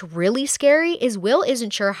 What's really scary is Will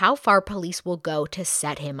isn't sure how far police will go to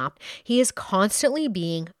set him up. He is constantly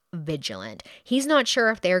being vigilant. He's not sure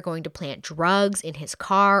if they're going to plant drugs in his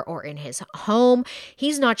car or in his home.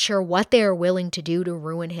 He's not sure what they are willing to do to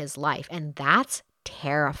ruin his life, and that's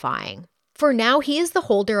terrifying. For now, he is the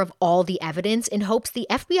holder of all the evidence in hopes the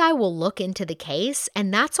FBI will look into the case,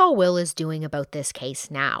 and that's all Will is doing about this case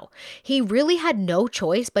now. He really had no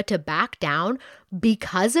choice but to back down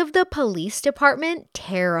because of the police department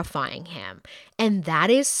terrifying him, and that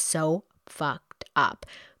is so fucked up.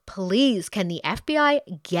 Please, can the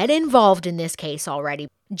FBI get involved in this case already?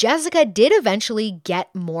 Jessica did eventually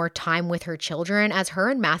get more time with her children as her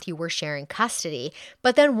and Matthew were sharing custody,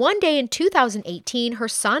 but then one day in 2018, her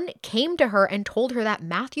son came to her and told her that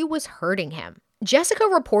Matthew was hurting him. Jessica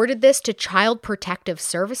reported this to Child Protective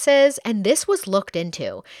Services, and this was looked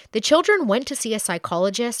into. The children went to see a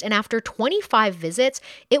psychologist, and after 25 visits,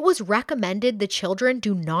 it was recommended the children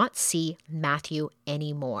do not see Matthew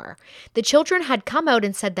anymore. The children had come out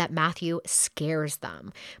and said that Matthew scares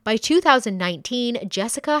them. By 2019,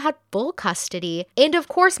 Jessica had full custody, and of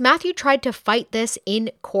course, Matthew tried to fight this in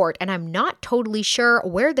court, and I'm not totally sure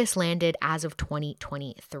where this landed as of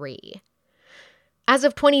 2023. As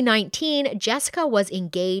of 2019, Jessica was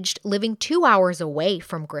engaged, living 2 hours away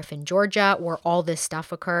from Griffin, Georgia, where all this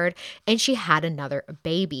stuff occurred, and she had another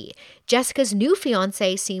baby. Jessica's new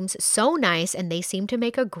fiancé seems so nice, and they seem to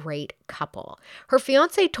make a great couple. Her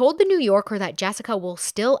fiancé told the New Yorker that Jessica will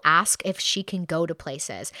still ask if she can go to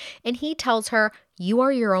places, and he tells her, "You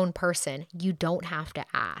are your own person. You don't have to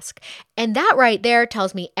ask." And that right there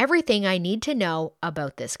tells me everything I need to know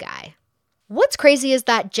about this guy. What's crazy is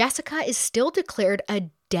that Jessica is still declared a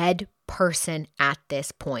dead person at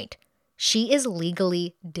this point. She is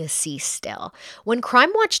legally deceased still. When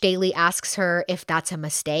Crime Watch Daily asks her if that's a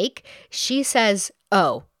mistake, she says,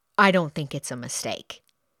 "Oh, I don't think it's a mistake."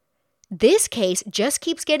 This case just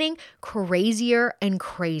keeps getting crazier and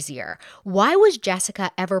crazier. Why was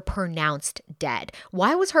Jessica ever pronounced dead?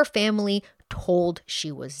 Why was her family told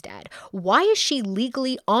she was dead? Why is she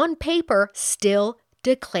legally on paper still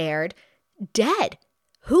declared dead?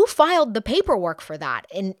 Who filed the paperwork for that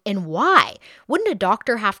and why? Wouldn't a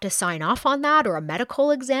doctor have to sign off on that, or a medical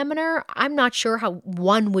examiner? I'm not sure how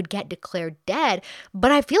one would get declared dead,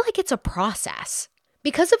 but I feel like it's a process.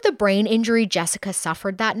 Because of the brain injury Jessica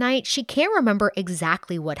suffered that night, she can't remember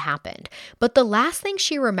exactly what happened. But the last thing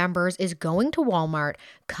she remembers is going to Walmart,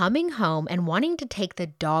 coming home, and wanting to take the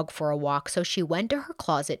dog for a walk, so she went to her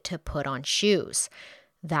closet to put on shoes.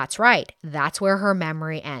 That's right. That's where her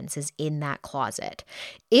memory ends, is in that closet.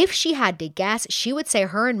 If she had to guess, she would say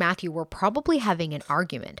her and Matthew were probably having an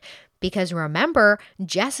argument. Because remember,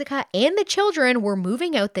 Jessica and the children were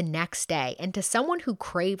moving out the next day, and to someone who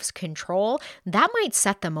craves control, that might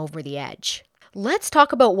set them over the edge. Let's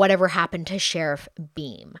talk about whatever happened to Sheriff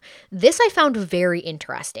Beam. This I found very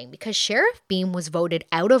interesting because Sheriff Beam was voted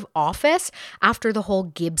out of office after the whole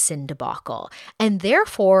Gibson debacle, and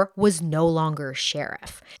therefore was no longer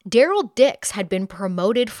sheriff. Daryl Dix had been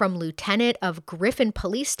promoted from lieutenant of Griffin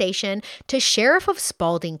Police Station to sheriff of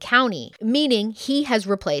Spalding County, meaning he has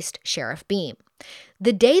replaced Sheriff Beam.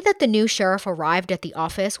 The day that the new sheriff arrived at the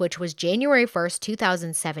office, which was January 1st,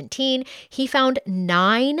 2017, he found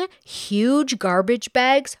 9 huge garbage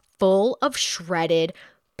bags full of shredded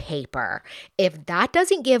paper. If that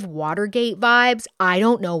doesn't give Watergate vibes, I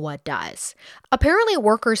don't know what does. Apparently,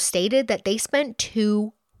 workers stated that they spent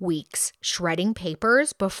 2 weeks shredding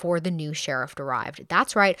papers before the new sheriff arrived.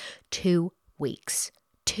 That's right, 2 weeks.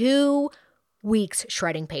 2 weeks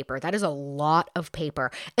shredding paper. That is a lot of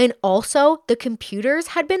paper. And also, the computers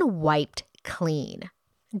had been wiped clean.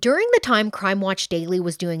 During the time Crime Watch Daily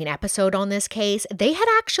was doing an episode on this case, they had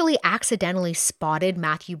actually accidentally spotted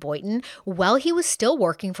Matthew Boynton while he was still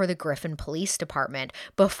working for the Griffin Police Department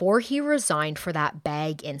before he resigned for that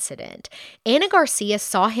bag incident. Anna Garcia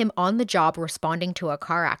saw him on the job responding to a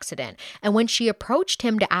car accident, and when she approached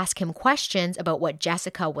him to ask him questions about what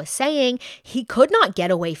Jessica was saying, he could not get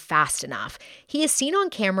away fast enough. He is seen on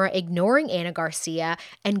camera ignoring Anna Garcia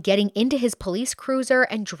and getting into his police cruiser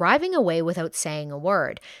and driving away without saying a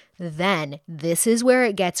word. Then, this is where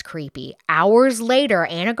it gets creepy. Hours later,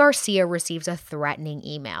 Anna Garcia receives a threatening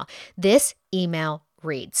email. This email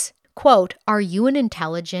reads, quote, "Are you an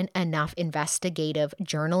intelligent enough investigative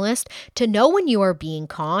journalist to know when you are being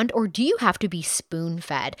conned, or do you have to be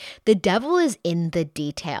spoon-fed? The devil is in the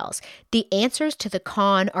details. The answers to the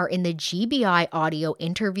con are in the GBI audio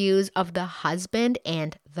interviews of the husband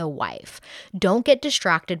and the wife. Don't get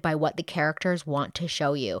distracted by what the characters want to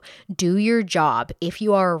show you. Do your job if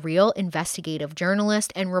you are a real investigative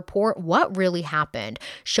journalist and report what really happened.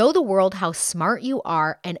 Show the world how smart you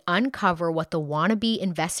are and uncover what the wannabe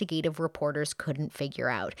investigative reporters couldn't figure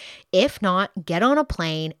out. If not, get on a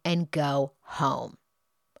plane and go home."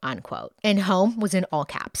 Unquote. And home was in all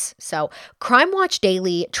caps. So Crime Watch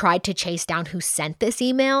Daily tried to chase down who sent this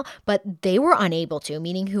email, but they were unable to,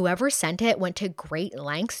 meaning whoever sent it went to great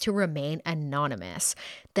lengths to remain anonymous.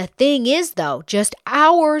 The thing is, though, just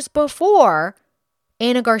hours before,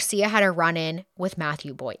 Ana Garcia had a run-in with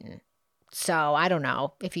Matthew Boynton. So I don't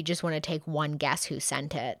know if you just want to take one guess who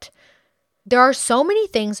sent it. There are so many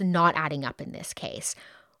things not adding up in this case.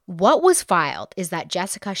 What was filed is that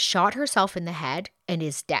Jessica shot herself in the head and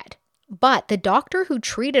is dead. But the doctor who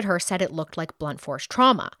treated her said it looked like blunt force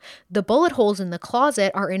trauma. The bullet holes in the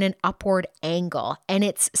closet are in an upward angle, and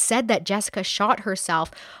it's said that Jessica shot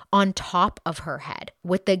herself on top of her head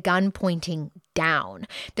with the gun pointing down.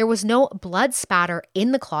 There was no blood spatter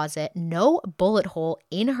in the closet, no bullet hole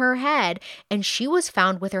in her head, and she was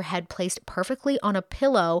found with her head placed perfectly on a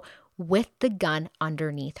pillow with the gun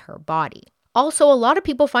underneath her body. Also, a lot of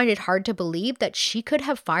people find it hard to believe that she could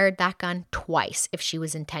have fired that gun twice if she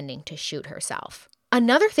was intending to shoot herself.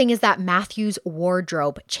 Another thing is that Matthew's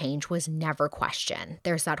wardrobe change was never questioned.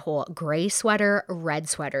 There's that whole gray sweater, red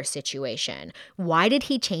sweater situation. Why did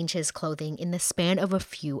he change his clothing in the span of a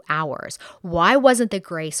few hours? Why wasn't the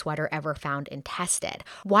gray sweater ever found and tested?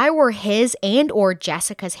 Why were his and or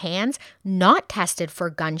Jessica's hands not tested for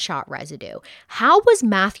gunshot residue? How was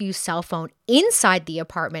Matthew's cell phone inside the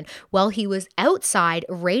apartment while he was outside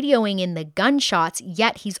radioing in the gunshots,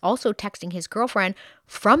 yet he's also texting his girlfriend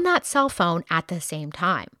from that cell phone at the same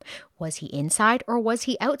time? Was he inside or was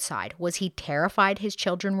he outside? Was he terrified his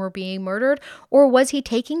children were being murdered, or was he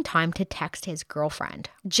taking time to text his girlfriend?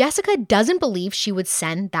 Jessica doesn't believe she would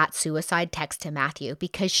send that suicide text to Matthew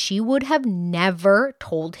because she would have never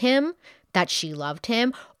told him that she loved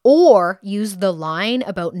him or used the line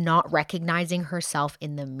about not recognizing herself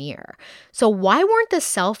in the mirror. So why weren't the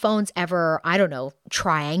cell phones ever,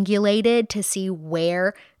 triangulated to see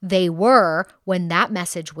where they were when that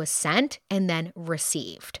message was sent and then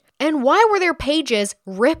received? And why were there pages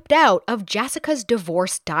ripped out of Jessica's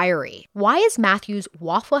divorce diary? Why is Matthew's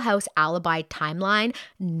Waffle House alibi timeline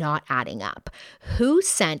not adding up? Who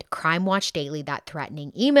sent Crime Watch Daily that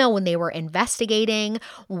threatening email when they were investigating?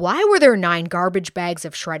 Why were there 9 garbage bags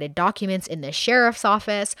of shredded documents in the sheriff's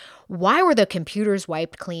office? Why were the computers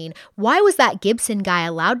wiped clean? Why was that Gibson guy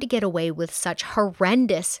allowed to get away with such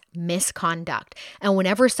horrendous misconduct? And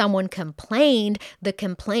whenever someone complained, the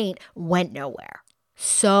complaint went nowhere.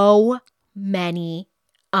 So many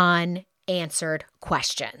unanswered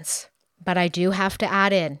questions. But I do have to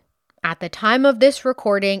add in, at the time of this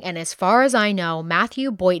recording, and as far as I know, Matthew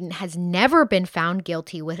Boynton has never been found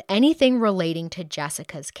guilty with anything relating to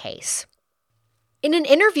Jessica's case. In an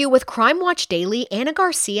interview with Crime Watch Daily, Ana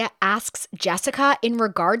Garcia asks Jessica in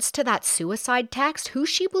regards to that suicide text who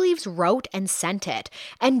she believes wrote and sent it.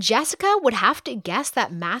 And Jessica would have to guess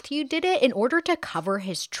that Matthew did it in order to cover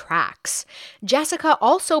his tracks. Jessica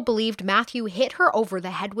also believed Matthew hit her over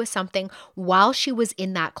the head with something while she was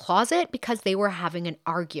in that closet because they were having an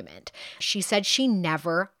argument. She said she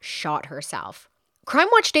never shot herself. Crime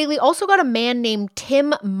Watch Daily also got a man named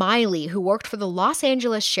Tim Miley who worked for the Los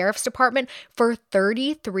Angeles Sheriff's Department for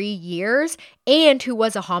 33 years and who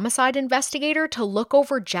was a homicide investigator to look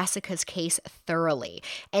over Jessica's case thoroughly.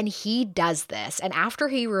 And he does this. And after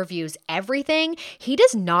he reviews everything, he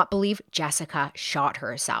does not believe Jessica shot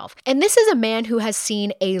herself. And this is a man who has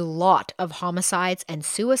seen a lot of homicides and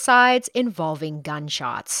suicides involving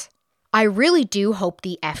gunshots. I really do hope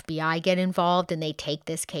the FBI get involved and they take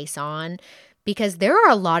this case on, because there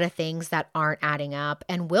are a lot of things that aren't adding up.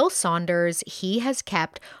 And Will Saunders, he has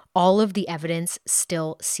kept all of the evidence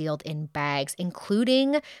still sealed in bags,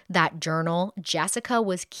 including that journal Jessica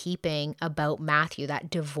was keeping about Matthew,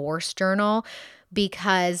 that divorce journal,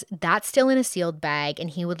 because that's still in a sealed bag.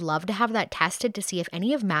 And he would love to have that tested to see if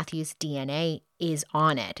any of Matthew's DNA is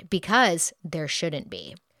on it, because there shouldn't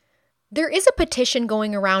be. There is a petition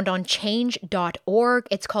going around on change.org.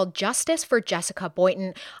 It's called Justice for Jessica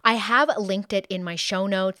Boynton. I have linked it in my show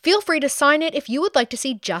notes. Feel free to sign it if you would like to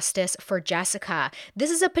see justice for Jessica.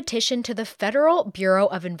 This is a petition to the Federal Bureau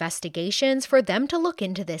of Investigations for them to look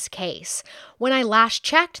into this case. When I last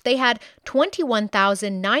checked, they had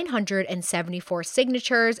 21,974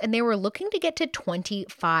 signatures and they were looking to get to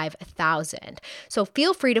 25,000. So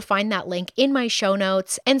feel free to find that link in my show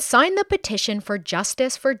notes and sign the petition for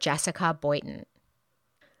justice for Jessica Boynton.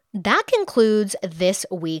 That concludes this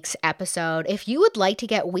week's episode. If you would like to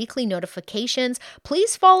get weekly notifications,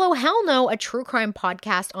 please follow Hell No, a true crime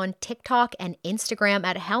podcast on TikTok and Instagram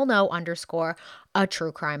at hellno_a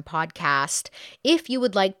true crime podcast. If you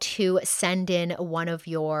would like to send in one of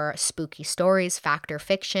your spooky stories, fact or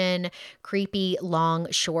fiction, creepy,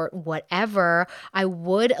 long, short, whatever, I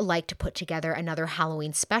would like to put together another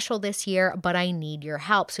Halloween special this year, but I need your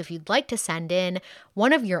help. So if you'd like to send in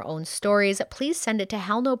one of your own stories, please send it to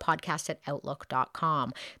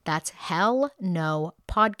hellnopodcast@outlook.com. That's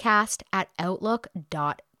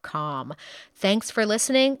hellnopodcast@outlook.com. Thanks for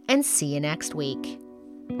listening and see you next week.